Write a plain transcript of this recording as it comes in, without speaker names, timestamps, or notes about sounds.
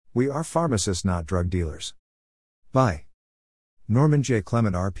We are pharmacists, not drug dealers. By Norman J.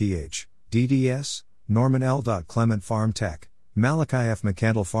 Clement RPH, DDS, Norman L. Clement Farm Tech, Malachi F.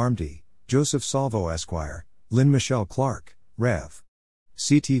 McCandle Farm D, Joseph Salvo Esquire, Lynn Michelle Clark, Rev.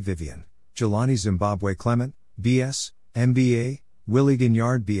 C.T. Vivian, Jelani Zimbabwe Clement, B.S., M.B.A., Willie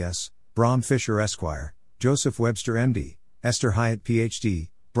Gignard B.S., Brom Fisher Esquire, Joseph Webster M.D., Esther Hyatt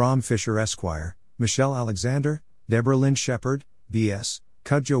Ph.D., Brom Fisher Esquire, Michelle Alexander, Deborah Lynn Shepard, B.S.,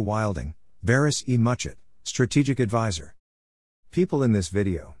 Cudjoe Wilding, Varys E. Muchett, Strategic Advisor. People in this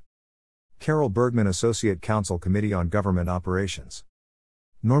video: Carol Bergman, Associate Counsel, Committee on Government Operations.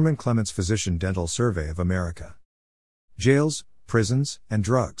 Norman Clements, Physician Dental Survey of America. Jails, prisons, and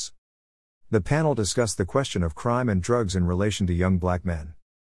drugs. The panel discussed the question of crime and drugs in relation to young black men.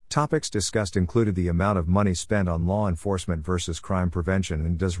 Topics discussed included the amount of money spent on law enforcement versus crime prevention,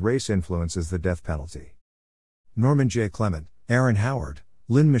 and does race influences the death penalty. Norman J. Clement, Aaron Howard,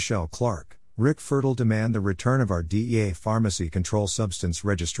 Lynn Michelle Clark, Rick Fertile demand the return of our DEA pharmacy control substance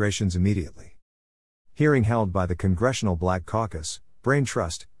registrations immediately. Hearing held by the Congressional Black Caucus, Brain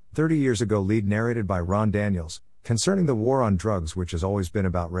Trust, 30 years ago. Lead narrated by Ron Daniels, concerning the war on drugs, which has always been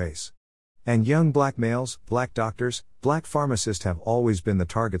about race. And young black males, black doctors, black pharmacists have always been the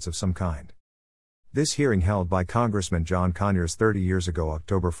targets of some kind. This hearing held by Congressman John Conyers 30 years ago,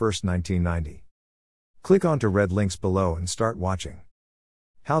 October 1, 1990. Click on to red links below and start watching.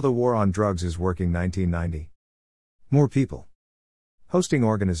 How the War on Drugs is Working, 1990. More people. Hosting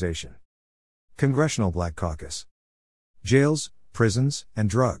organization: Congressional Black Caucus. Jails, prisons,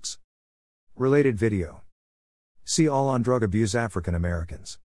 and drugs. Related video. See all on drug abuse African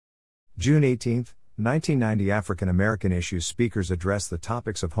Americans. June 18, 1990. African American Issues speakers address the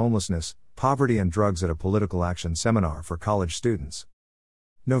topics of homelessness, poverty, and drugs at a political action seminar for college students.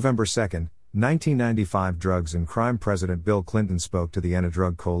 November 2, 1995. Drugs and Crime. President Bill Clinton spoke to the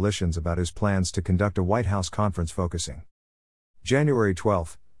anti-drug coalitions about his plans to conduct a White House conference focusing. January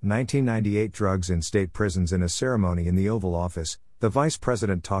 12, 1998. Drugs in state prisons. In a ceremony in the Oval Office, the Vice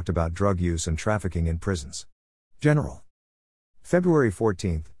President talked about drug use and trafficking in prisons. General. February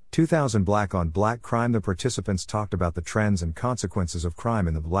 14, 2000. Black on Black Crime. The participants talked about the trends and consequences of crime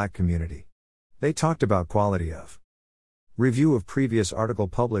in the black community. They talked about quality of review of previous article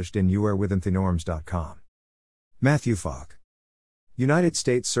published in youarewithinthenorms.com. Matthew Falk. United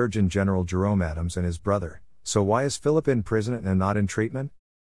States Surgeon General Jerome Adams and his brother, so why is Philip in prison and not in treatment?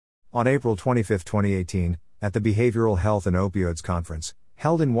 On April 25, 2018, at the Behavioral Health and Opioids Conference,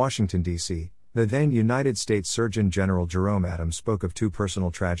 held in Washington, D.C., the then United States Surgeon General Jerome Adams spoke of two personal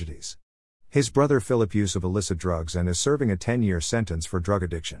tragedies. His brother Philip use of illicit drugs and is serving a 10-year sentence for drug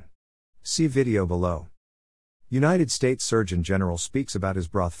addiction. See video below. United States Surgeon General speaks about his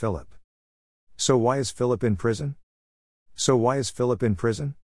brother Philip. So why is Philip in prison? So why is Philip in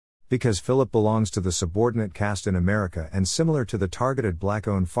prison? Because Philip belongs to the subordinate caste in America, and similar to the targeted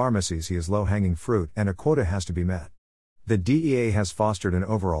black-owned pharmacies, he is low-hanging fruit and a quota has to be met. The DEA has fostered an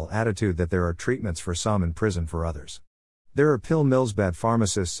overall attitude that there are treatments for some and prison for others. There are pill mills, bad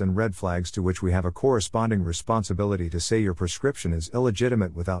pharmacists, and red flags to which we have a corresponding responsibility to say your prescription is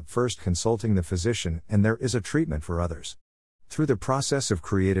illegitimate without first consulting the physician, and there is a treatment for others. Through the process of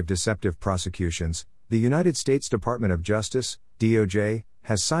creative deceptive prosecutions, the United States Department of Justice, DOJ,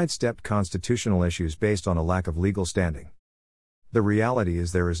 has sidestepped constitutional issues based on a lack of legal standing. The reality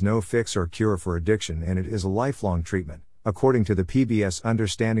is there is no fix or cure for addiction, and it is a lifelong treatment. According to the PBS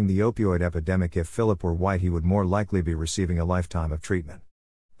Understanding the Opioid Epidemic, if Philip were white, he would more likely be receiving a lifetime of treatment.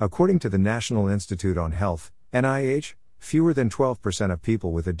 According to the National Institute on Health, NIH, fewer than 12% of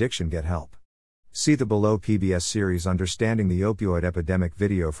people with addiction get help. See the below PBS series Understanding the Opioid Epidemic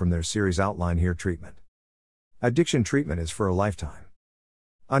video from their series Outline Here Treatment. Addiction treatment is for a lifetime.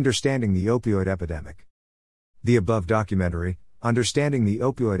 Understanding the Opioid Epidemic. The above documentary, Understanding the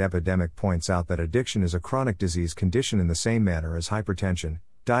Opioid Epidemic, points out that addiction is a chronic disease condition in the same manner as hypertension,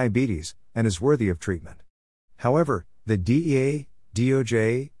 diabetes, and is worthy of treatment. However, the DEA,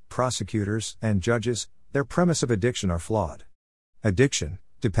 DOJ, prosecutors, and judges, their premise of addiction are flawed. Addiction,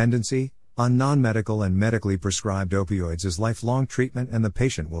 dependency, on non-medical and medically prescribed opioids is lifelong treatment, and the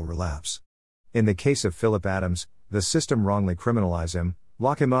patient will relapse. In the case of Philip Adams, the system wrongly criminalizes him,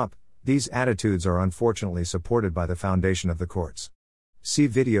 lock him up. These attitudes are unfortunately supported by the foundation of the courts. See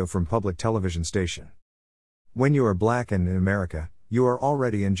video from public television station. When you are black and in America, you are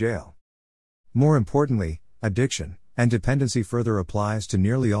already in jail. More importantly, addiction and dependency further applies to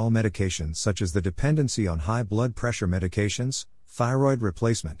nearly all medications, such as the dependency on high blood pressure medications, thyroid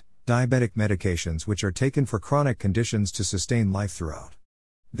replacement, diabetic medications, which are taken for chronic conditions to sustain life throughout.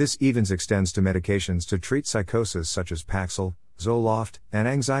 This even extends to medications to treat psychosis such as Paxil, Zoloft, and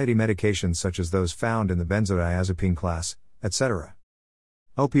anxiety medications such as those found in the benzodiazepine class, etc.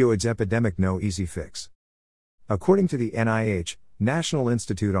 Opioids epidemic no easy fix. According to the NIH, National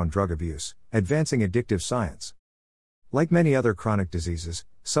Institute on Drug Abuse, Advancing Addictive Science. Like many other chronic diseases,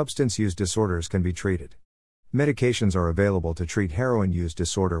 substance use disorders can be treated. Medications are available to treat heroin use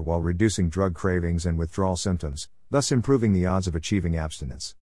disorder while reducing drug cravings and withdrawal symptoms, thus improving the odds of achieving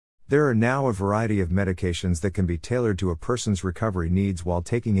abstinence. There are now a variety of medications that can be tailored to a person's recovery needs while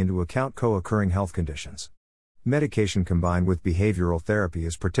taking into account co-occurring health conditions. Medication combined with behavioral therapy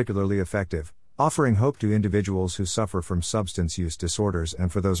is particularly effective, offering hope to individuals who suffer from substance use disorders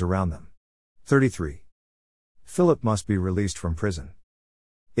and for those around them. 33. Philip must be released from prison.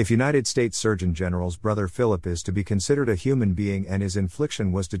 If United States Surgeon General's brother Philip is to be considered a human being and his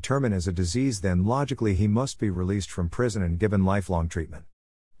infliction was determined as a disease, then logically he must be released from prison and given lifelong treatment.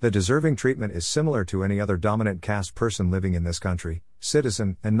 The deserving treatment is similar to any other dominant caste person living in this country,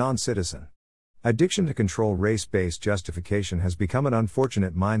 citizen and non-citizen. Addiction to control race-based justification has become an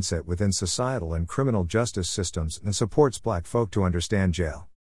unfortunate mindset within societal and criminal justice systems and supports black folk to understand jail.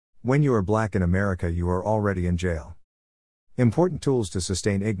 When you are black in America, you are already in jail. Important tools to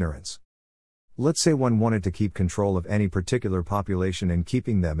sustain ignorance. Let's say one wanted to keep control of any particular population and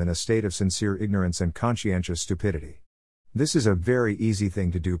keeping them in a state of sincere ignorance and conscientious stupidity. This is a very easy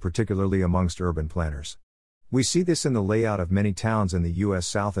thing to do, particularly amongst urban planners. We see this in the layout of many towns in the U.S.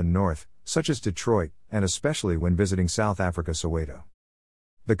 South and North, such as Detroit, and especially when visiting South Africa, Soweto.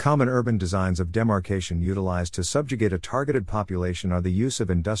 The common urban designs of demarcation utilized to subjugate a targeted population are the use of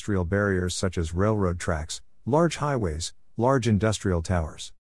industrial barriers such as railroad tracks, large highways, large industrial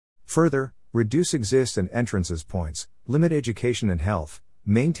towers. Further, reduce exit and entrances points, limit education and health,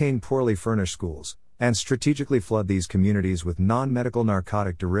 maintain poorly furnished schools, and strategically flood these communities with non-medical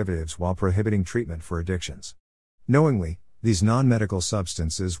narcotic derivatives while prohibiting treatment for addictions. Knowingly, these non-medical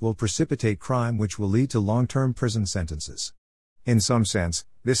substances will precipitate crime, which will lead to long-term prison sentences. In some sense,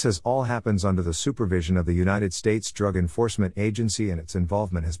 this has all happens under the supervision of the United States Drug Enforcement Agency, and its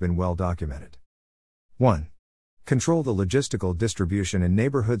involvement has been well documented. 1. Control the logistical distribution in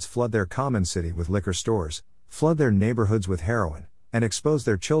neighborhoods, flood their common city with liquor stores, flood their neighborhoods with heroin, and expose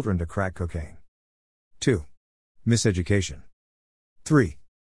their children to crack cocaine. 2. Miseducation. 3.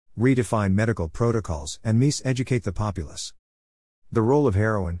 Redefine medical protocols and miseducate the populace. The role of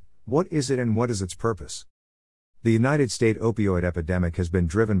heroin: what is it and what is its purpose? The United States opioid epidemic has been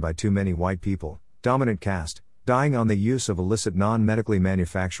driven by too many white people, dominant caste, dying on the use of illicit non-medically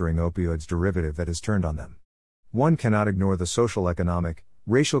manufacturing opioids derivative that has turned on them. One cannot ignore the social, economic,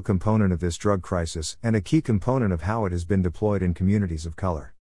 racial component of this drug crisis and a key component of how it has been deployed in communities of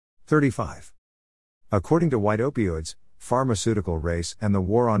color. 35. According to White Opioids, Pharmaceutical Race and the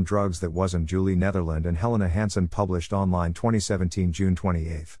War on Drugs that wasn't, Julie Netherland and Helena Hansen, published online 2017 June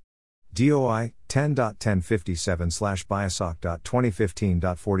 28. DOI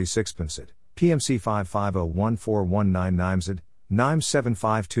 10.1057/biosoc.2015.46 PMCID, PMC 5501419 NIMESID, NIME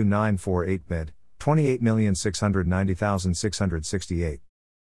 752948 MID, 28,690,668.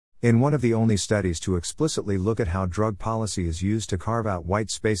 In one of the only studies to explicitly look at how drug policy is used to carve out white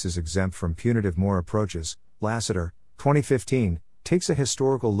spaces exempt from punitive more approaches, Lassiter, 2015, takes a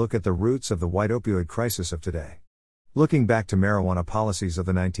historical look at the roots of the white opioid crisis of today. Looking back to marijuana policies of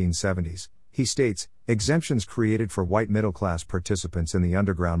the 1970s, he states, exemptions created for white middle-class participants in the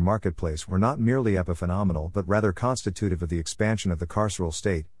underground marketplace were not merely epiphenomenal but rather constitutive of the expansion of the carceral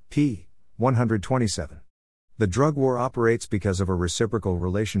state, p. 127. The drug war operates because of a reciprocal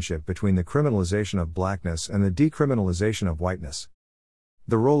relationship between the criminalization of blackness and the decriminalization of whiteness.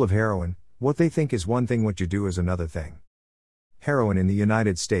 The role of heroin: what they think is one thing, what you do is another thing. Heroin in the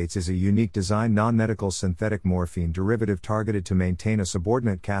United States is a unique design non-medical synthetic morphine derivative targeted to maintain a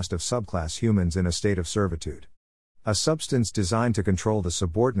subordinate caste of subclass humans in a state of servitude. A substance designed to control the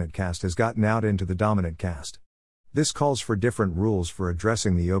subordinate caste has gotten out into the dominant caste. This calls for different rules for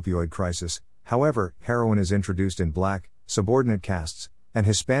addressing the opioid crisis. However, heroin is introduced in black, subordinate castes, and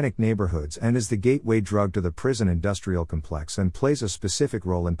Hispanic neighborhoods and is the gateway drug to the prison industrial complex and plays a specific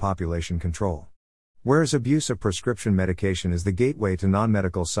role in population control. Whereas abuse of prescription medication is the gateway to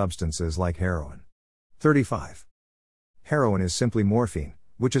non-medical substances like heroin. 35. Heroin is simply morphine,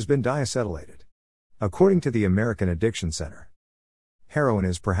 which has been diacetylated. According to the American Addiction Center, heroin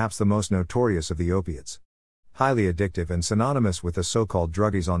is perhaps the most notorious of the opiates. Highly addictive and synonymous with the so-called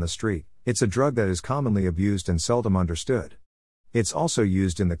druggies on the street, it's a drug that is commonly abused and seldom understood. It's also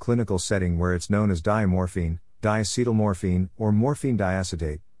used in the clinical setting where it's known as diamorphine, diacetylmorphine, or morphine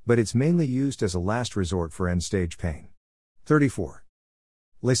diacetate, but it's mainly used as a last resort for end-stage pain. 34.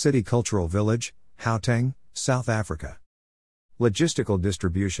 Le City Cultural Village, Gauteng, South Africa. Logistical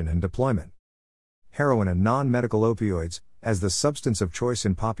distribution and deployment. Heroin and non-medical opioids, as the substance of choice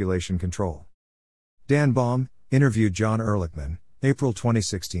in population control. Dan Baum, interviewed John Ehrlichman, April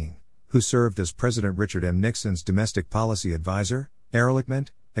 2016, who served as President Richard M. Nixon's domestic policy advisor. Ehrlichman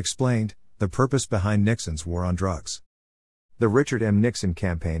explained the purpose behind Nixon's war on drugs. The Richard M. Nixon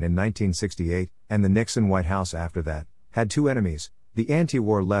campaign in 1968, and the Nixon White House after that, had two enemies, the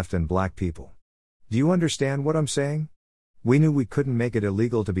anti-war left and black people. Do you understand what I'm saying? We knew we couldn't make it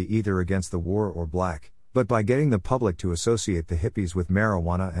illegal to be either against the war or black, but by getting the public to associate the hippies with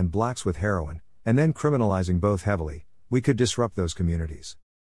marijuana and blacks with heroin, and then criminalizing both heavily, we could disrupt those communities.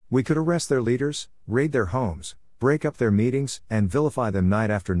 We could arrest their leaders, raid their homes, break up their meetings, and vilify them night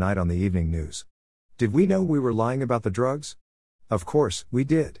after night on the evening news. Did we know we were lying about the drugs? Of course, we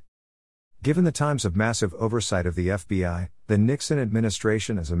did. Given the times of massive oversight of the FBI, the Nixon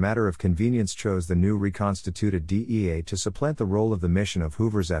administration as a matter of convenience chose the new reconstituted DEA to supplant the role of the mission of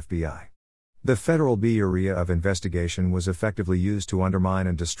Hoover's FBI. The federal area of investigation was effectively used to undermine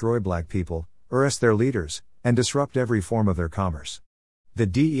and destroy black people, arrest their leaders, and disrupt every form of their commerce. The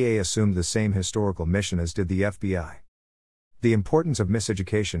DEA assumed the same historical mission as did the FBI. The importance of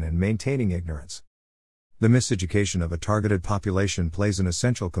miseducation and maintaining ignorance. The miseducation of a targeted population plays an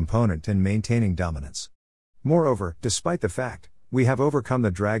essential component in maintaining dominance. Moreover, despite the fact, we have overcome the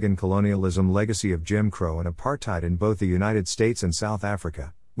dragon colonialism legacy of Jim Crow and apartheid in both the United States and South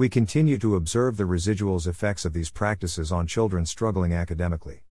Africa, we continue to observe the residuals effects of these practices on children struggling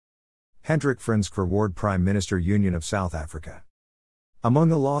academically. Hendrik Frans Verwoerd, Prime Minister, Union of South Africa. Among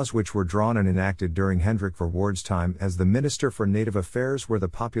the laws which were drawn and enacted during Hendrik Verwoerd's time as the Minister for Native Affairs were the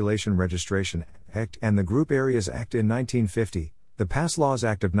Population Registration Act and the Group Areas Act in 1950, the Pass Laws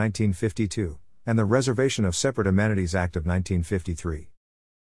Act of 1952, and the Reservation of Separate Amenities Act of 1953.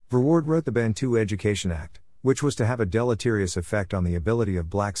 Verwoerd wrote the Bantu Education Act, which was to have a deleterious effect on the ability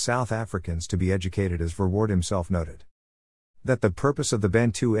of black South Africans to be educated, as Verwoerd himself noted. That the purpose of the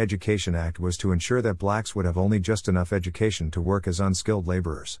Bantu Education Act was to ensure that blacks would have only just enough education to work as unskilled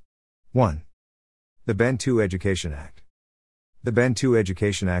laborers. 1. The Bantu Education Act. The Bantu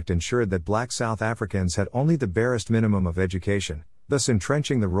Education Act ensured that black South Africans had only the barest minimum of education, thus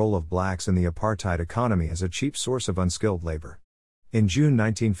entrenching the role of blacks in the apartheid economy as a cheap source of unskilled labor. In June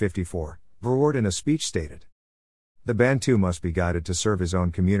 1954, Verwoerd in a speech stated, "The Bantu must be guided to serve his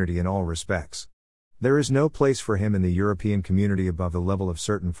own community in all respects. There is no place for him in the European community above the level of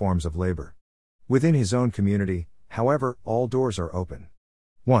certain forms of labor. Within his own community, however, all doors are open."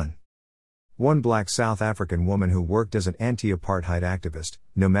 1. One black South African woman who worked as an anti-apartheid activist,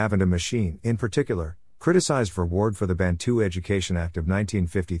 Nomavenda Machine in particular, criticized Verwoerd for the Bantu Education Act of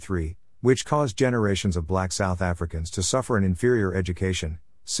 1953, which caused generations of black South Africans to suffer an inferior education,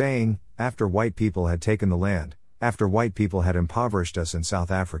 saying, "After white people had taken the land, after white people had impoverished us in South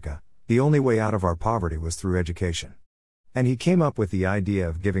Africa, the only way out of our poverty was through education." And he came up with the idea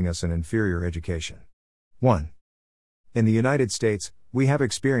of giving us an inferior education. 1. In the United States, we have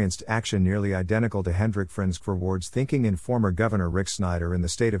experienced action nearly identical to Hendrik Frans Verwoerd's thinking in former Governor Rick Snyder in the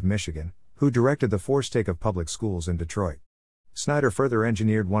state of Michigan, who directed the forced take of public schools in Detroit. Snyder further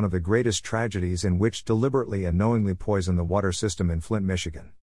engineered one of the greatest tragedies in which deliberately and knowingly poisoned the water system in Flint,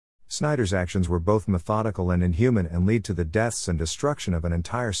 Michigan. Snyder's actions were both methodical and inhuman and lead to the deaths and destruction of an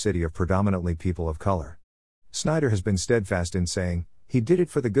entire city of predominantly people of color. Snyder has been steadfast in saying, he did it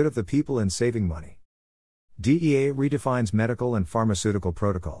for the good of the people and saving money. DEA redefines medical and pharmaceutical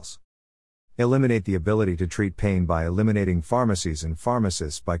protocols. Eliminate the ability to treat pain by eliminating pharmacies and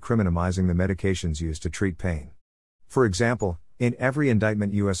pharmacists by criminalizing the medications used to treat pain. For example, in every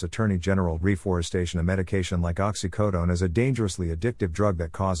indictment, U.S. Attorney General reforestation a medication like oxycodone as a dangerously addictive drug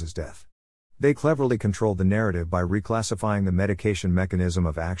that causes death. They cleverly controlled the narrative by reclassifying the medication mechanism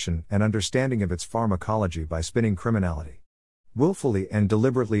of action and understanding of its pharmacology by spinning criminality. Willfully and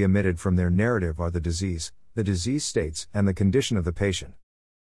deliberately omitted from their narrative are the disease states, and the condition of the patient.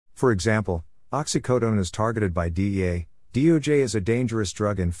 For example, oxycodone is targeted by DEA, DOJ as a dangerous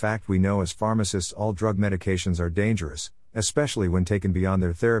drug. In fact, we know as pharmacists all drug medications are dangerous, especially when taken beyond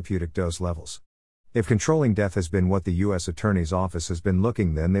their therapeutic dose levels. If controlling death has been what the U.S. Attorney's Office has been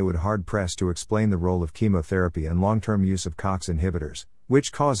looking, then they would hard-pressed to explain the role of chemotherapy and long-term use of COX inhibitors,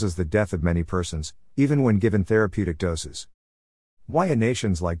 which causes the death of many persons, even when given therapeutic doses. Why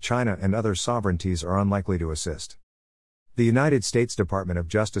nations like China and other sovereignties are unlikely to assist. The United States Department of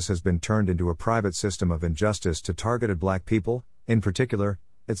Justice has been turned into a private system of injustice to targeted black people, in particular,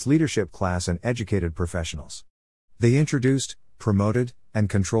 its leadership class and educated professionals. They introduced, promoted, and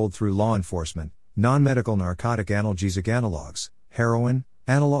controlled through law enforcement, non-medical narcotic analgesic analogs, heroin,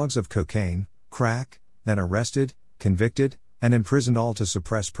 analogues of cocaine, crack, then arrested, convicted, and imprisoned, all to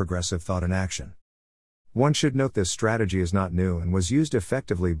suppress progressive thought and action. One should note this strategy is not new and was used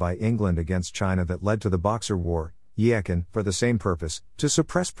effectively by England against China that led to the Boxer War, Yekin, for the same purpose, to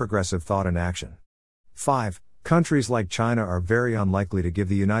suppress progressive thought and action. 5. Countries like China are very unlikely to give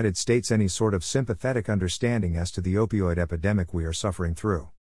the United States any sort of sympathetic understanding as to the opioid epidemic we are suffering through.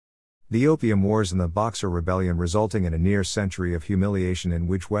 The Opium Wars and the Boxer Rebellion resulting in a near century of humiliation in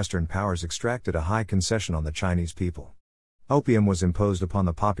which Western powers extracted a high concession on the Chinese people. Opium was imposed upon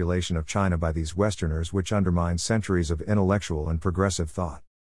the population of China by these Westerners, which undermined centuries of intellectual and progressive thought.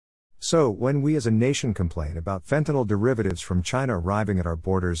 So, when we as a nation complain about fentanyl derivatives from China arriving at our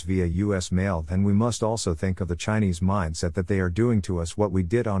borders via U.S. mail, then we must also think of the Chinese mindset that they are doing to us what we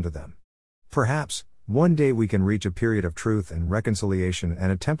did unto them. Perhaps, one day we can reach a period of truth and reconciliation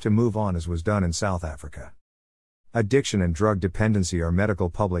and attempt to move on as was done in South Africa. Addiction and drug dependency are medical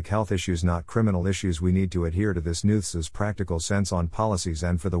public health issues, not criminal issues. We need to adhere to this Nuth's practical sense on policies,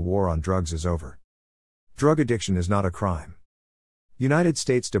 and for the war on drugs is over. Drug addiction is not a crime. United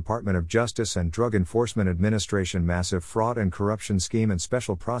States Department of Justice and Drug Enforcement Administration massive fraud and corruption scheme and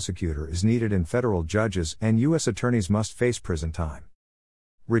special prosecutor is needed, and federal judges and U.S. attorneys must face prison time.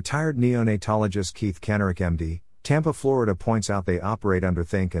 Retired neonatologist Keith Kenrick, MD, Tampa, Florida, points out they operate under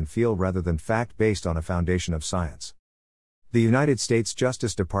think and feel rather than fact based on a foundation of science. The United States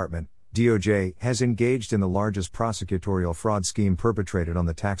Justice Department, DOJ, has engaged in the largest prosecutorial fraud scheme perpetrated on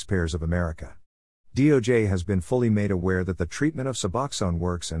the taxpayers of America. DOJ has been fully made aware that the treatment of Suboxone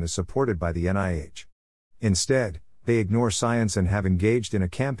works and is supported by the NIH. Instead, they ignore science and have engaged in a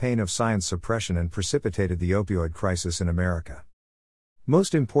campaign of science suppression and precipitated the opioid crisis in America.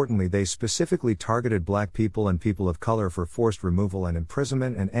 Most importantly, they specifically targeted black people and people of color for forced removal and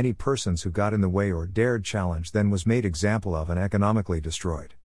imprisonment, and any persons who got in the way or dared challenge then was made example of and economically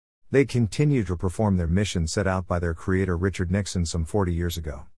destroyed. They continue to perform their mission set out by their creator Richard Nixon some 40 years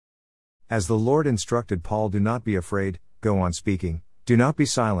ago. As the Lord instructed Paul, do not be afraid, go on speaking, do not be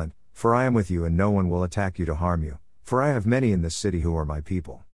silent, for I am with you and no one will attack you to harm you, for I have many in this city who are my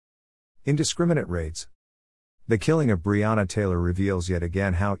people. Indiscriminate raids. The killing of Breonna Taylor reveals yet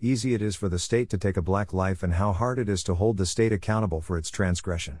again how easy it is for the state to take a black life and how hard it is to hold the state accountable for its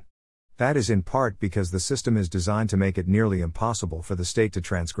transgression. That is in part because the system is designed to make it nearly impossible for the state to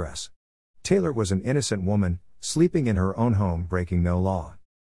transgress. Taylor was an innocent woman, sleeping in her own home, breaking no law.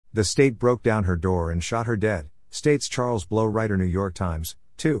 The state broke down her door and shot her dead, states Charles Blow, writer, New York Times,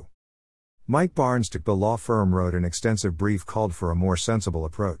 2. Mike Barnes, the law firm, wrote an extensive brief called for a more sensible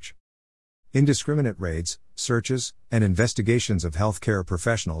approach. Indiscriminate raids, searches, and investigations of healthcare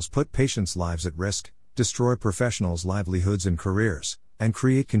professionals put patients' lives at risk, destroy professionals' livelihoods and careers, and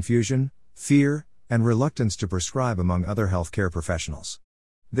create confusion, fear, and reluctance to prescribe among other healthcare professionals.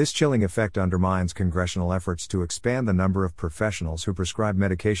 This chilling effect undermines congressional efforts to expand the number of professionals who prescribe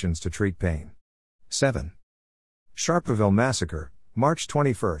medications to treat pain. 7. Sharpeville Massacre, March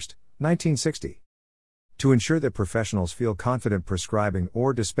 21, 1960. To ensure that professionals feel confident prescribing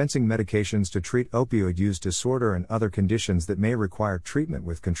or dispensing medications to treat opioid use disorder and other conditions that may require treatment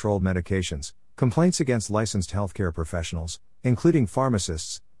with controlled medications, complaints against licensed healthcare professionals, including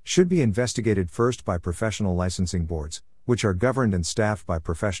pharmacists, should be investigated first by professional licensing boards, which are governed and staffed by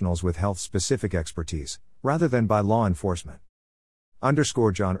professionals with health-specific expertise, rather than by law enforcement.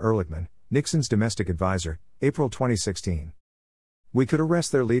 John Ehrlichman, Nixon's domestic advisor, April 2016. We could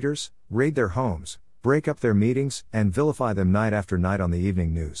arrest their leaders, raid their homes, break up their meetings, and vilify them night after night on the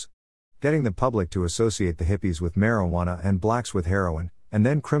evening news. Getting the public to associate the hippies with marijuana and blacks with heroin, and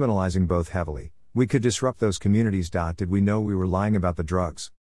then criminalizing both heavily, we could disrupt those communities. Did we know we were lying about the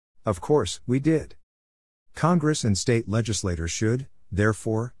drugs? Of course, we did. Congress and state legislators should,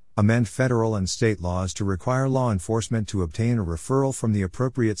 therefore, amend federal and state laws to require law enforcement to obtain a referral from the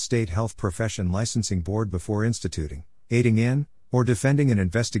appropriate state health profession licensing board before instituting, aiding in, or defending an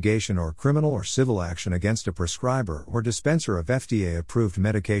investigation or criminal or civil action against a prescriber or dispenser of FDA-approved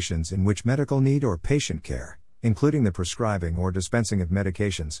medications in which medical need or patient care, including the prescribing or dispensing of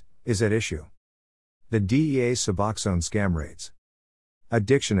medications, is at issue. The DEA's Suboxone scam raids.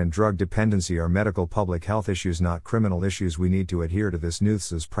 Addiction and drug dependency are medical public health issues, not criminal issues. We need to adhere to this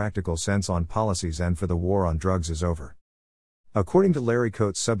Nuth's practical sense on policies, and for the war on drugs is over. According to Larry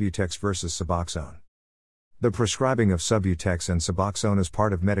Coates, Subutex versus Suboxone. The prescribing of Subutex and Suboxone as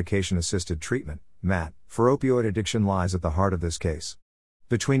part of medication-assisted treatment, MAT, for opioid addiction lies at the heart of this case.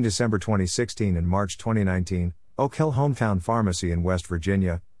 Between December 2016 and March 2019, Oak Hill Hometown Pharmacy in West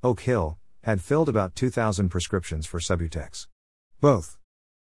Virginia, Oak Hill, had filled about 2,000 prescriptions for Subutex. Both.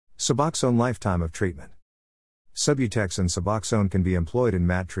 Suboxone lifetime of treatment. Subutex and Suboxone can be employed in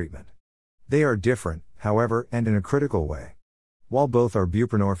MAT treatment. They are different, however, and in a critical way. While both are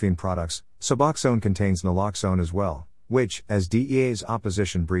buprenorphine products, Suboxone contains naloxone as well, which, as DEA's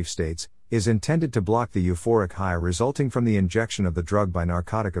opposition brief states, is intended to block the euphoric high resulting from the injection of the drug by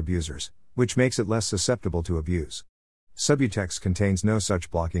narcotic abusers, which makes it less susceptible to abuse. Subutex contains no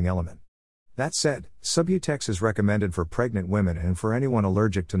such blocking element. That said, Subutex is recommended for pregnant women and for anyone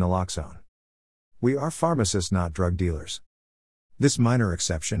allergic to naloxone. We are pharmacists, not drug dealers. This minor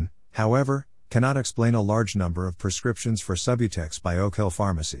exception, however, cannot explain a large number of prescriptions for Subutex by Oak Hill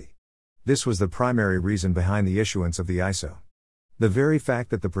Pharmacy. This was the primary reason behind the issuance of the ISO. The very fact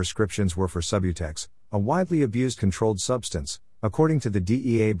that the prescriptions were for Subutex, a widely abused controlled substance, according to the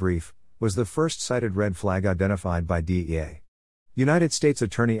DEA brief, was the first cited red flag identified by DEA. United States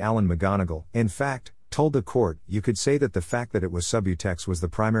Attorney Alan McGonigal, in fact, told the court, "You could say that the fact that it was Subutex was the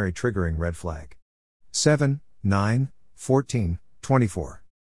primary triggering red flag." 7, 9, 14, 24.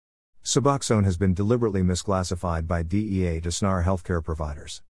 Suboxone has been deliberately misclassified by DEA to snare healthcare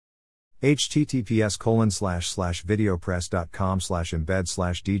providers.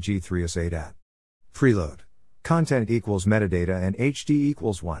 https://videopress.com/embed/dg3s8at. Preload. Content equals metadata and HD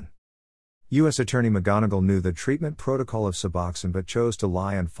equals 1. U.S. Attorney McGonigal knew the treatment protocol of Suboxone but chose to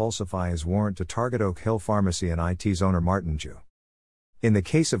lie and falsify his warrant to target Oak Hill Pharmacy and IT's owner Martin Jew. In the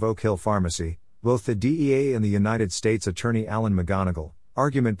case of Oak Hill Pharmacy, both the DEA and the United States Attorney Alan McGonigal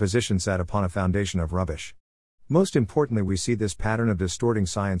argument position sat upon a foundation of rubbish. Most importantly, we see this pattern of distorting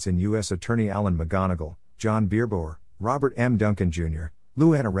science in U.S. Attorney Alan McGonigal, John Bierboer, Robert M. Duncan Jr.,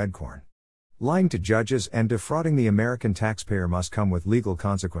 Lou Anna Redcorn. Lying to judges and defrauding the American taxpayer must come with legal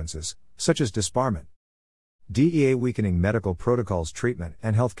consequences, such as disbarment. DEA weakening medical protocols, treatment,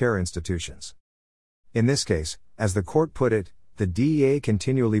 and healthcare institutions. In this case, as the court put it, the DEA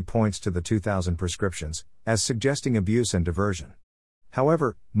continually points to the 2,000 prescriptions as suggesting abuse and diversion.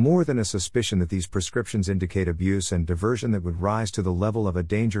 However, more than a suspicion that these prescriptions indicate abuse and diversion that would rise to the level of a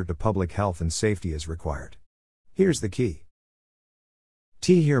danger to public health and safety is required. Here's the key.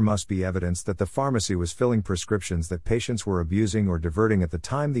 Here must be evidence that the pharmacy was filling prescriptions that patients were abusing or diverting at the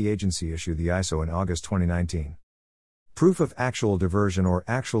time the agency issued the ISO in August 2019. Proof of actual diversion or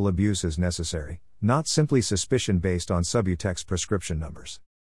actual abuse is necessary, not simply suspicion based on Subutex prescription numbers.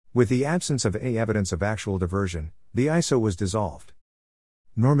 With the absence of any evidence of actual diversion, the ISO was dissolved.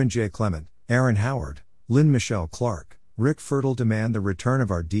 Norman J. Clement, Aaron Howard, Lynn Michelle Clark, Rick Fertile demand the return of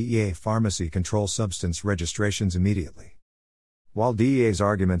our DEA pharmacy control substance registrations immediately. While DEA's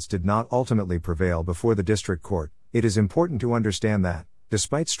arguments did not ultimately prevail before the district court, it is important to understand that,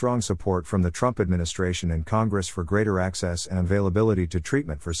 despite strong support from the Trump administration and Congress for greater access and availability to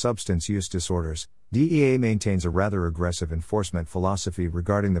treatment for substance use disorders, DEA maintains a rather aggressive enforcement philosophy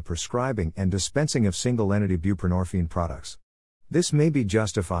regarding the prescribing and dispensing of single-entity buprenorphine products. This may be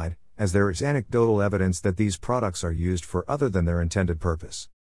justified, as there is anecdotal evidence that these products are used for other than their intended purpose.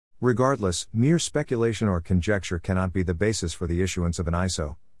 Regardless, mere speculation or conjecture cannot be the basis for the issuance of an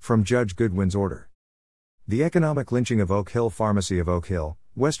ISO, from Judge Goodwin's order. The economic lynching of Oak Hill Pharmacy of Oak Hill,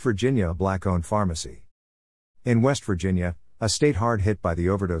 West Virginia, a black-owned pharmacy. In West Virginia, a state hard hit by the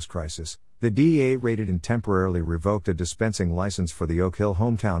overdose crisis, the DEA raided and temporarily revoked a dispensing license for the Oak Hill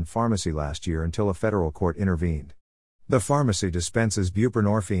hometown pharmacy last year until a federal court intervened. The pharmacy dispenses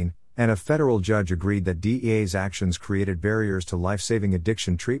buprenorphine, and a federal judge agreed that DEA's actions created barriers to life-saving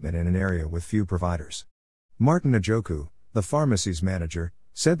addiction treatment in an area with few providers. Martin Njoku, the pharmacy's manager,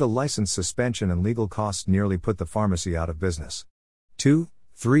 said the license suspension and legal costs nearly put the pharmacy out of business. 2,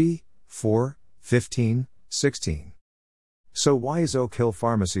 3, 4, 15, 16. So why is Oak Hill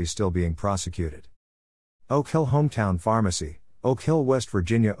Pharmacy still being prosecuted? Oak Hill Hometown Pharmacy, Oak Hill, West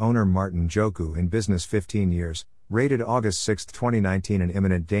Virginia owner Martin Njoku in business 15 years, rated August 6, 2019 an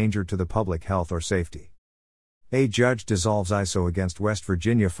imminent danger to the public health or safety. A judge dissolves ISO against West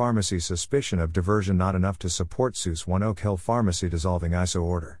Virginia Pharmacy suspicion of diversion not enough to support SUS 1 Oak Hill Pharmacy dissolving ISO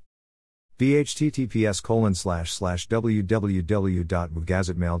order.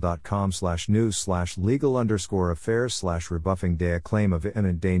 https://www.gazetmail.com/news/legal_affairs/rebuffing day a claim of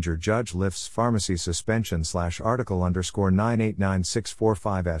imminent danger judge lifts pharmacy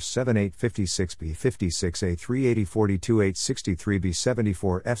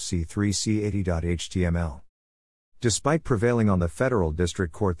Despite prevailing on the federal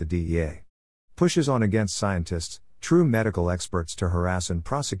district court, the DEA pushes on against scientists, true medical experts, to harass and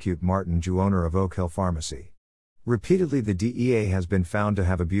prosecute Martin Jew, owner of Oak Hill Pharmacy. Repeatedly, the DEA has been found to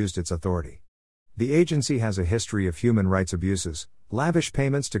have abused its authority. The agency has a history of human rights abuses, lavish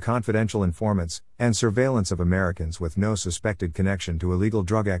payments to confidential informants, and surveillance of Americans with no suspected connection to illegal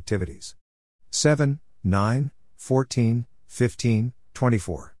drug activities. 7, 9, 14, 15,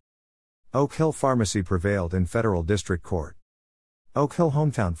 24. Oak Hill Pharmacy prevailed in Federal District Court. Oak Hill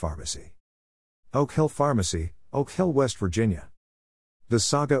Hometown Pharmacy. Oak Hill Pharmacy, Oak Hill, West Virginia. The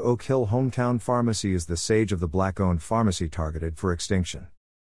saga Oak Hill Hometown Pharmacy is the sage of the black-owned pharmacy targeted for extinction.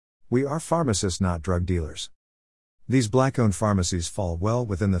 We are pharmacists, not drug dealers. These black-owned pharmacies fall well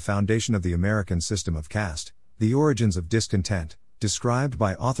within the foundation of the American system of caste, the origins of discontent, described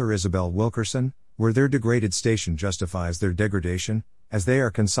by author Isabel Wilkerson, where their degraded station justifies their degradation, as they are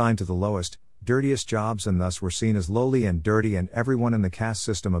consigned to the lowest, dirtiest jobs and thus were seen as lowly and dirty, and everyone in the caste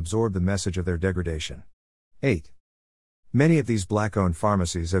system absorbed the message of their degradation. 8. Many of these black-owned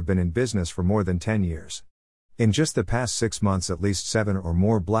pharmacies have been in business for more than 10 years. In just the past 6 months, at least 7 or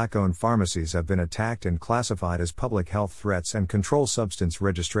more black-owned pharmacies have been attacked and classified as public health threats and controlled substance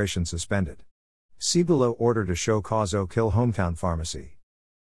registration suspended. See below order to show cause Oak Hill Hometown Pharmacy.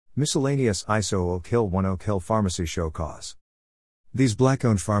 Miscellaneous ISO Oak Hill 1 Oak Hill Pharmacy show cause. These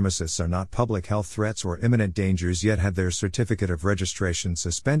black-owned pharmacists are not public health threats or imminent dangers, yet had their certificate of registration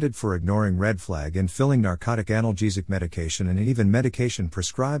suspended for ignoring red flag in filling narcotic analgesic medication and even medication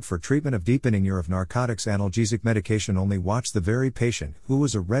prescribed for treatment of deepening of narcotics. Analgesic medication only. Watch the very patient who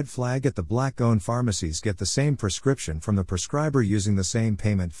was a red flag at the black-owned pharmacies get the same prescription from the prescriber using the same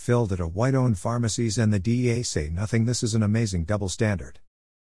payment filled at a white-owned pharmacies, and the DEA say nothing. This is an amazing double standard.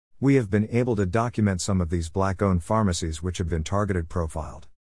 We have been able to document some of these black-owned pharmacies which have been targeted profiled.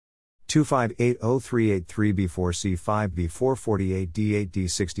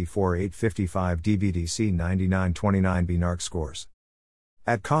 2580384C5B448D8D64 855 DBDC 9929B NARC scores.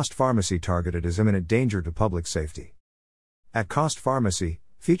 At Cost Pharmacy targeted as imminent danger to public safety. At Cost Pharmacy,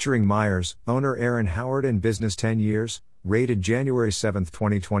 featuring Myers, owner Aaron Howard, in business 10 years, rated January 7,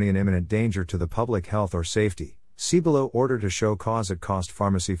 2020 an imminent danger to the public health or safety. See below order to show cause at Cost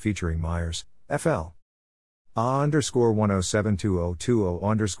Pharmacy featuring Myers, FL.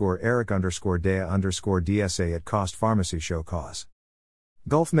 A_10720020_ Eric _Dea DSA at Cost Pharmacy show cause.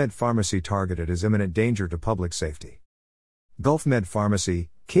 Gulf Med Pharmacy targeted as imminent danger to public safety. Gulf Med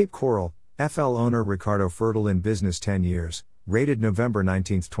Pharmacy, Cape Coral, FL owner Ricardo Fertile, in business 10 years, rated November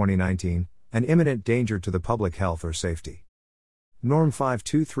 19, 2019, an imminent danger to the public health or safety. Norm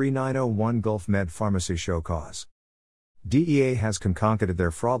 523901 Gulf Med Pharmacy show cause. DEA has concocted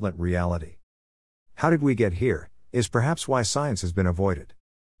their fraudulent reality. How did we get here, is perhaps why science has been avoided.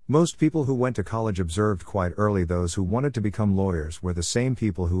 Most people who went to college observed quite early those who wanted to become lawyers were the same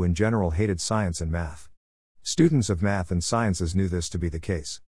people who in general hated science and math. Students of math and sciences knew this to be the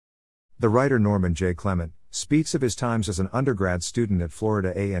case. The writer Norman J. Clement speaks of his times as an undergrad student at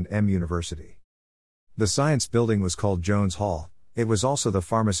Florida A&M University. The science building was called Jones Hall. It was also the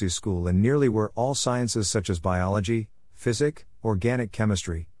pharmacy school and nearly where all sciences such as biology, physics, organic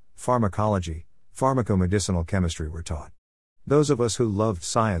chemistry, pharmacology, pharmacomedicinal chemistry were taught. Those of us who loved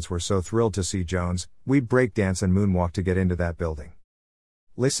science were so thrilled to see Jones, we'd breakdance and moonwalk to get into that building.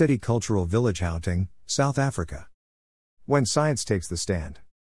 Lesedi Cultural Village, Gauteng, South Africa. When science takes the stand.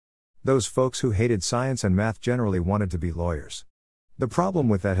 Those folks who hated science and math generally wanted to be lawyers. The problem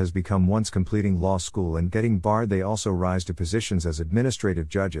with that has become once completing law school and getting barred, they also rise to positions as administrative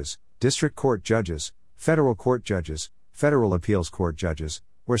judges, district court judges, federal court judges, federal appeals court judges,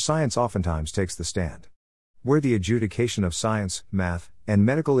 where science oftentimes takes the stand. Where the adjudication of science, math, and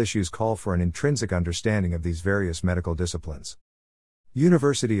medical issues call for an intrinsic understanding of these various medical disciplines.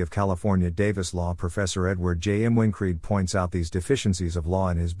 University of California Davis law professor Edward J. M. Wincreed points out these deficiencies of law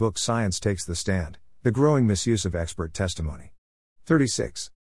in his book Science Takes the Stand, The Growing Misuse of Expert Testimony.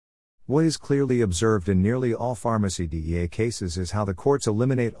 36. What is clearly observed in nearly all pharmacy DEA cases is how the courts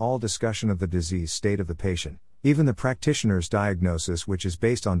eliminate all discussion of the disease state of the patient, even the practitioner's diagnosis, which is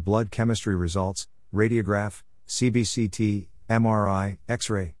based on blood chemistry results, radiograph, CBCT, MRI,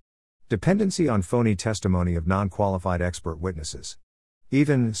 X-ray. Dependency on phony testimony of non-qualified expert witnesses.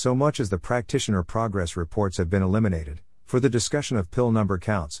 Even so much as the practitioner progress reports have been eliminated, for the discussion of pill number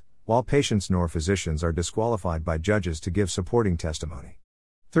counts, while patients nor physicians are disqualified by judges to give supporting testimony.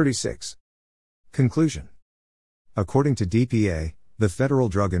 36. Conclusion. According to DPA, the Federal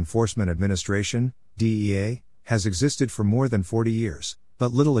Drug Enforcement Administration, DEA, has existed for more than 40 years,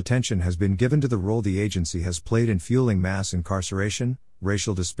 but little attention has been given to the role the agency has played in fueling mass incarceration,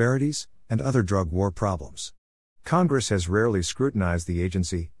 racial disparities, and other drug war problems. Congress has rarely scrutinized the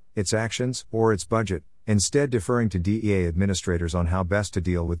agency, its actions, or its budget, instead deferring to DEA administrators on how best to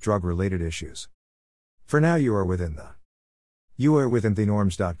deal with drug-related issues. For now you are within the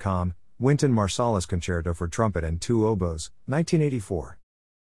norms.com, Wynton Marsalis Concerto for Trumpet and Two Oboes, 1984.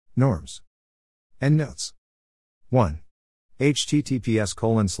 Norms. Endnotes. 1.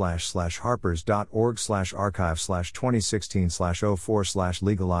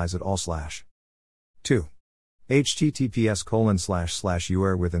 https://harpers.org/archive/2016/04/legalize it all/2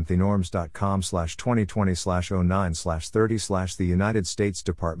 https://uarewithinthenorms.com/2020/09/30 The United States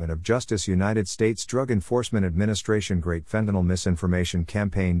Department of Justice United States Drug Enforcement Administration Great Fentanyl Misinformation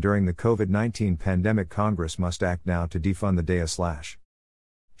Campaign during the COVID-19 pandemic Congress must act now to defund the DEA/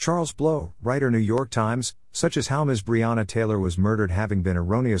 Charles Blow, writer New York Times, such as how Ms. Breonna Taylor was murdered having been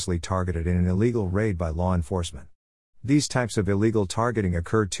erroneously targeted in an illegal raid by law enforcement. These types of illegal targeting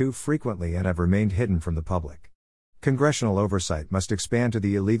occur too frequently and have remained hidden from the public. Congressional oversight must expand to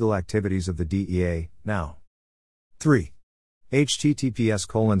the illegal activities of the DEA, now. 3.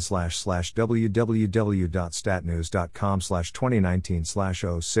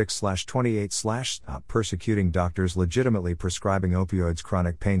 https://www.statnews.com/2019/06/28/ Persecuting doctors legitimately prescribing opioids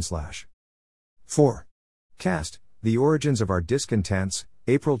chronic pain/ 4. Cast, The Origins of Our Discontents,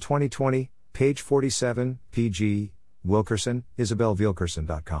 April 2020, page 47, pg, Wilkerson,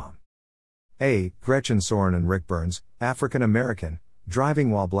 IsabelWilkerson.com. A. Gretchen Soren and Rick Burns, African American, Driving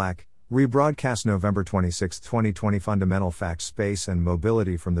While Black, rebroadcast November 26, 2020. Fundamental facts: space and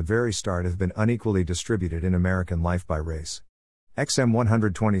mobility from the very start have been unequally distributed in American life by race. XM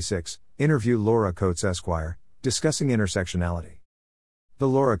 126, interview Laura Coates Esquire, discussing intersectionality. The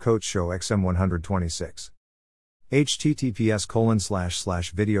Laura Coates Show XM 126.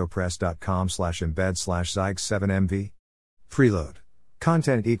 https://videopress.com/embed/zyg7mv. Preload.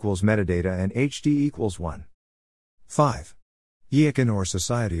 Content equals metadata and HD equals 1. 5. Yiakin, or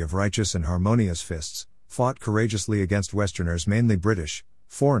Society of Righteous and Harmonious Fists, fought courageously against Westerners, mainly British,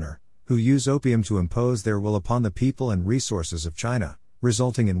 foreigner, who use opium to impose their will upon the people and resources of China,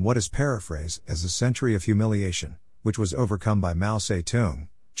 resulting in what is paraphrased as a century of humiliation, which was overcome by Mao Zedong,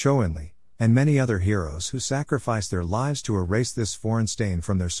 Zhou Enlai, and many other heroes who sacrificed their lives to erase this foreign stain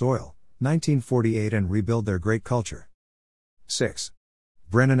from their soil, 1948, and rebuild their great culture. 6.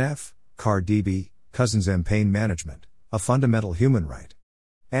 Brennan F., Carr D.B., Cousins M. Pain Management, A Fundamental Human Right.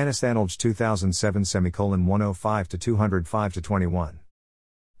 Annis Thanolge 2007 105-205-21.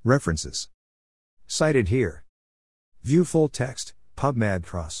 References. Cited here. View full text, PubMed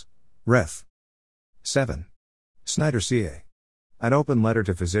Cross. Ref. 7. Snyder C.A. An Open Letter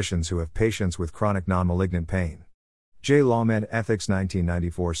to Physicians Who Have Patients with Chronic Non-Malignant Pain. J. LawMed Ethics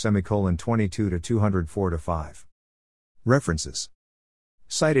 1994 22-204-5. References.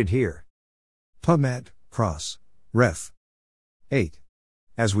 Cited here. PubMed, Cross. Ref. 8.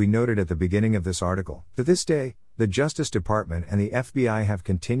 As we noted at the beginning of this article, to this day, the Justice Department and the FBI have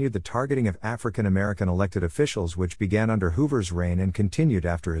continued the targeting of African American elected officials, which began under Hoover's reign and continued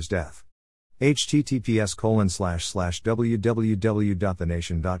after his death.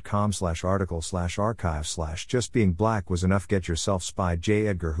 https://www.thenation.com/article/archive/just being black was enough. Get yourself spied. J.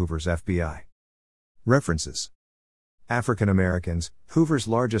 Edgar Hoover's FBI. References. African Americans, Hoover's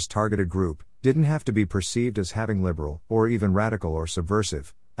largest targeted group, didn't have to be perceived as having liberal, or even radical or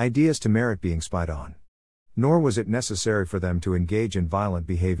subversive, ideas to merit being spied on. Nor was it necessary for them to engage in violent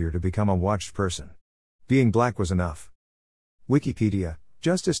behavior to become a watched person. Being black was enough. Wikipedia,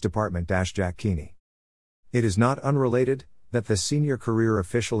 Justice Department Jack Keeney. It is not unrelated that the senior career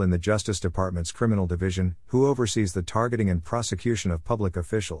official in the Justice Department's Criminal Division, who oversees the targeting and prosecution of public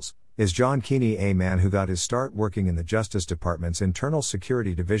officials, is John Keeney, a man who got his start working in the Justice Department's Internal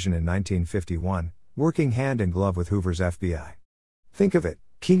Security Division in 1951, working hand in glove with Hoover's FBI. Think of it,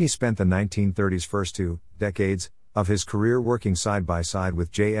 Keeney spent the 1930s first 2 decades of his career working side by side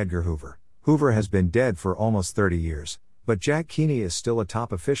with J. Edgar Hoover. Hoover has been dead for almost 30 years, but Jack Keeney is still a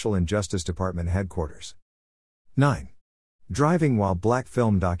top official in Justice Department headquarters. 9. Driving While Black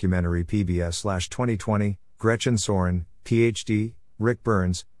Film Documentary PBS/2020, Gretchen Soren, Ph.D., Rick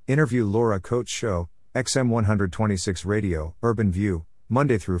Burns, interview Laura Coates Show, XM 126 Radio, Urban View,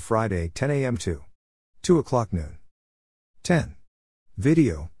 Monday through Friday 10 a.m. to 2 o'clock noon. 10.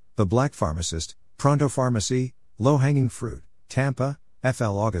 Video, The Black Pharmacist, Pronto Pharmacy, Low Hanging Fruit, Tampa,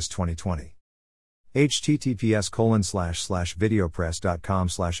 FL August 2020.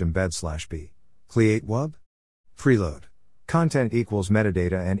 https://videopress.com/embed/b. Cleate wub? Preload. Content equals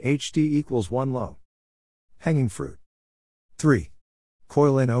metadata and HD equals 1 low. Hanging fruit. 3.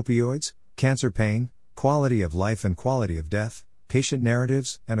 Coil in opioids, cancer pain, quality of life and quality of death, patient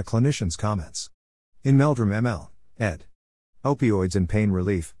narratives, and a clinician's comments. In Meldrum M.L., ed. Opioids and Pain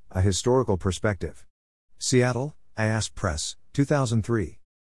Relief, A Historical Perspective. Seattle, IASP Press, 2003.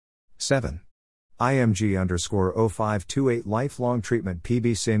 7. IMG_0528 Lifelong Treatment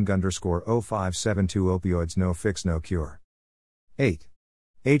PB Sing_0572 Opioids No Fix No Cure. 8.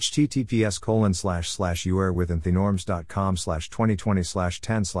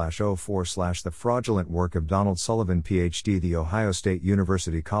 https://uarewithinthenorms.com/2020/10/04/ The Fraudulent Work of Donald Sullivan PhD, the Ohio State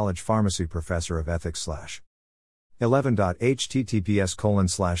University College Pharmacy Professor of Ethics/ 11.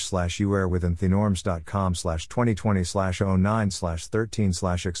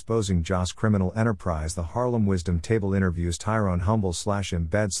 https://uarewithinthenorms.com/2020/09/13/ Exposing Joss Criminal Enterprise, the Harlem Wisdom Table Interviews Tyrone Humble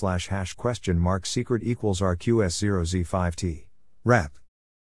 /embed/ secret equals RQS0Z5T. Rep.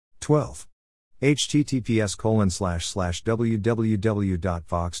 12.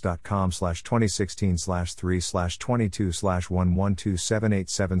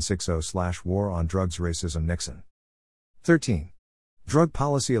 https://www.vox.com/2016/3/22/112787660/War on Drugs Racism Nixon. 13. Drug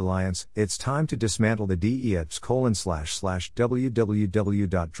Policy Alliance, it's time to dismantle the DEATS: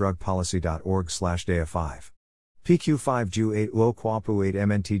 www.drugpolicy.org/DEA5. PQ5Ju8 Uokwapu8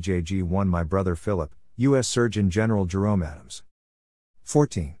 MNTJG1 My Brother Philip, U.S. Surgeon General Jerome Adams.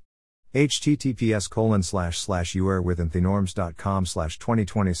 14.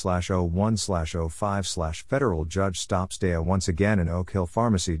 https://uarewithinthenorms.com/2020/01/05/ Federal Judge Stops DEA Once Again in Oak Hill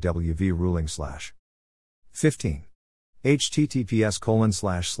Pharmacy WV Ruling/. 15.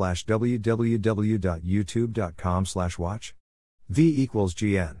 https://www.youtube.com/watch v =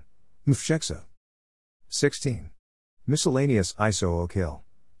 GN. Mfsheksa. 16. Miscellaneous ISO Oak Hill.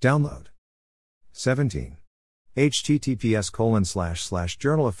 Download. 17.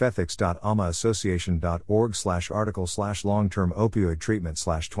 https://journalofethics.almaassociation.org/article/long-term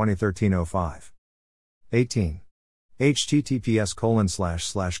opioid-treatment/2013-05. 18.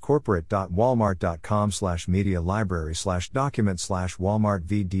 https://corporate.walmart.com/media library/document/walmart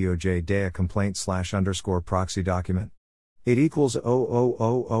v DOJ DEA complaint/proxy document. It equals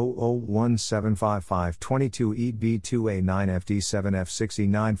 00001755522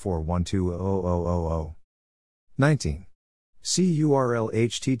 EB2A9FD7F6941200000. 19. See URL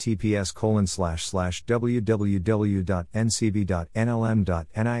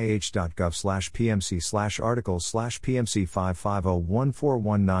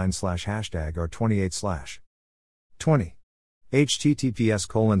 20.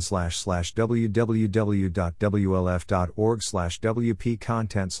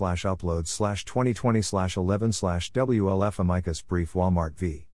 https://www.wlf.org/wp-content/upload/2020/11/WLF Amicus Brief Walmart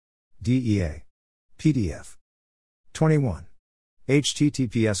v. DEA. PDF. 21.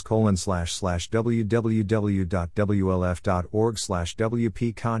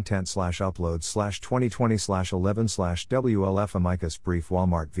 https://www.wlf.org/wp-content/upload/2020/11/WLF Amicus Brief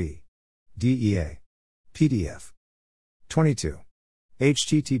Walmart v. DEA. PDF. 22.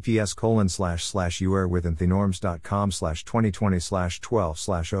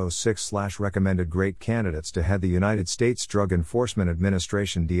 https://uarewithinthenorms.com/2020/12/06/ Recommended great candidates to head the United States Drug Enforcement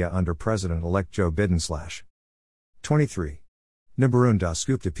Administration DEA under President-elect Joe Biden/. 23. Nibarun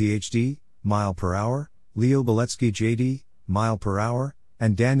Dasgupta PhD, mile per hour, Leo Beletsky JD, mile per hour,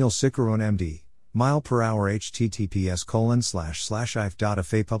 and Daniel Sikaron MD, mile per hour.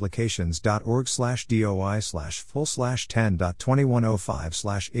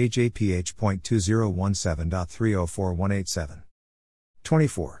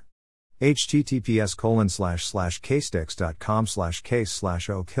 24.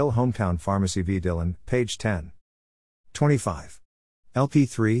 https://casedex.com/case/oak Hill Hometown Pharmacy v Dillon, page 10. 25.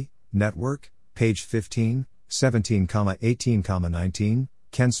 LP3, Network, page 15, 17,18,19,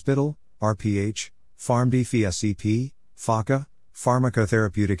 Ken Spittle, RPH, PharmD FIA-CP, FACA,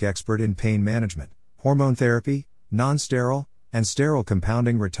 pharmacotherapeutic expert in pain management, hormone therapy, non-sterile, and sterile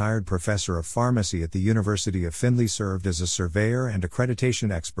compounding, retired professor of pharmacy at the University of Findlay, served as a surveyor and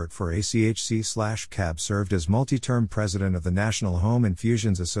accreditation expert for ACHC/CAB, served as multi-term president of the National Home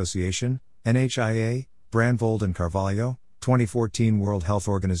Infusions Association, NHIA, Brandvold and Carvalho, 2014 World Health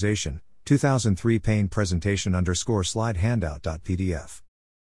Organization, 2003 Pain Presentation _slide handout.pdf.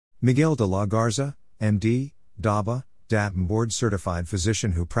 Miguel de la Garza, MD, DABA, DAP, board certified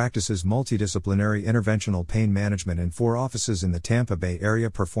physician who practices multidisciplinary interventional pain management in 4 offices in the Tampa Bay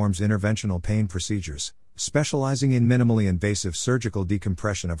area, performs interventional pain procedures, specializing in minimally invasive surgical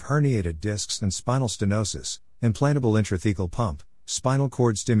decompression of herniated discs and spinal stenosis, implantable intrathecal pump, spinal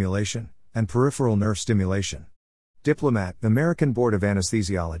cord stimulation, and peripheral nerve stimulation. Diplomat, American Board of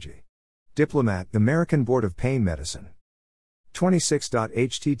Anesthesiology. Diplomat, American Board of Pain Medicine. 26.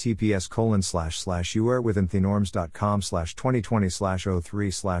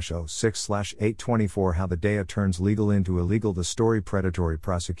 https://uarewithinthenorms.com/2020/03/06/824 How the DEA Turns Legal into Illegal, The Story, Predatory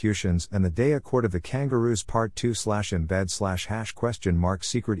Prosecutions and the DEA Court of the Kangaroos Part 2/embed/ ?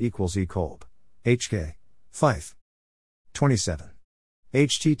 Secret equals eColb. HK. Fife. 27.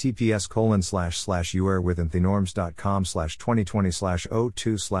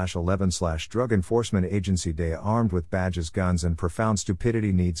 https://uarewithinthenorms.com/2020/02/11 Drug Enforcement Agency DEA armed with badges, guns, and profound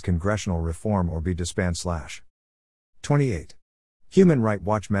stupidity needs congressional reform or be disbanded. 28. Human Rights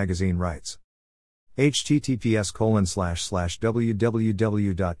Watch Magazine writes.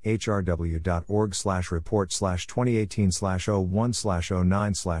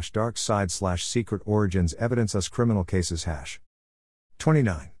 https://www.hrw.org/report/2018/01/09/dark side/secret origins evidence us criminal cases #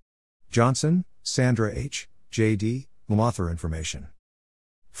 29. Johnson, Sandra H., J.D., author information.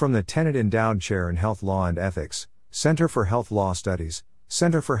 From the Tenet Endowed Chair in Health Law and Ethics, Center for Health Law Studies,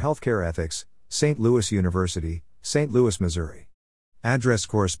 Center for Healthcare Ethics, St. Louis University, St. Louis, Missouri. Address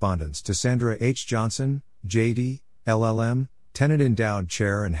correspondence to Sandra H. Johnson, J.D., LLM, Tenet Endowed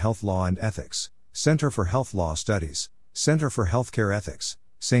Chair in Health Law and Ethics, Center for Health Law Studies, Center for Healthcare Ethics,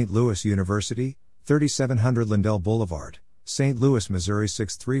 St. Louis University, 3700 Lindell Boulevard, St. Louis, Missouri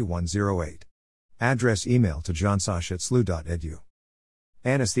 63108. Address email to johnsosh@slu.edu.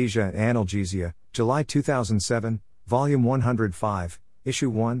 Anesthesia and Analgesia, July 2007, Volume 105,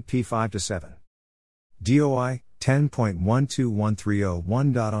 Issue 1, p. 5-7. DOI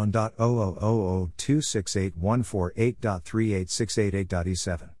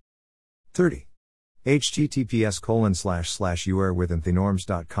 10.121301.000026814.38688.7. 30.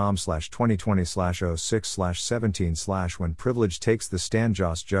 https://uarewithinthenorms.com/2020/06/17/ When privilege takes the stand,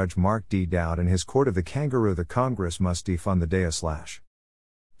 Judge Mark D. Dowd and his Court of the Kangaroo, the Congress must defund the DEA.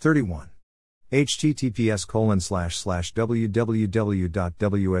 31.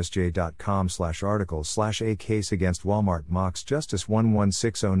 https://www.wsj.com/articles/a case against Walmart Mox Justice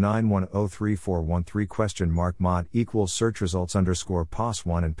 116091034113 mod equals search results _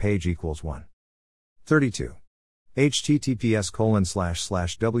 pos1 and page equals 1. 32.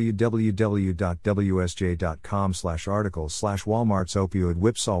 https://www.wsj.com/articles/Walmart's opioid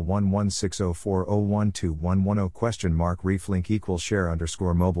whipsaw 116040121110 reflink equals share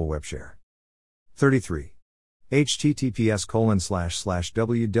 _ mobile webshare. 33.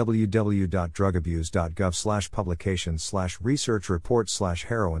 https://www.drugabuse.gov/publications/research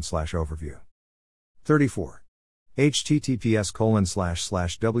report/heroin/overview. 34.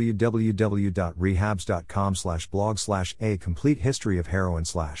 https://www.rehabs.com/blog/a complete history of heroin/.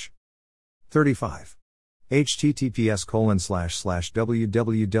 35.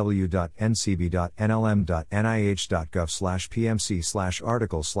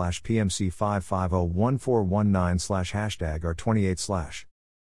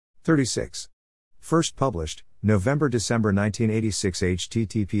 36. First published, November-December 1986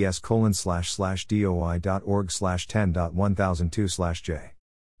 https://doi.org/10.1002/j.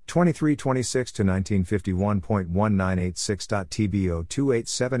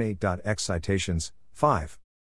 2326-1951.1986.tbo2878.x Citations, 5.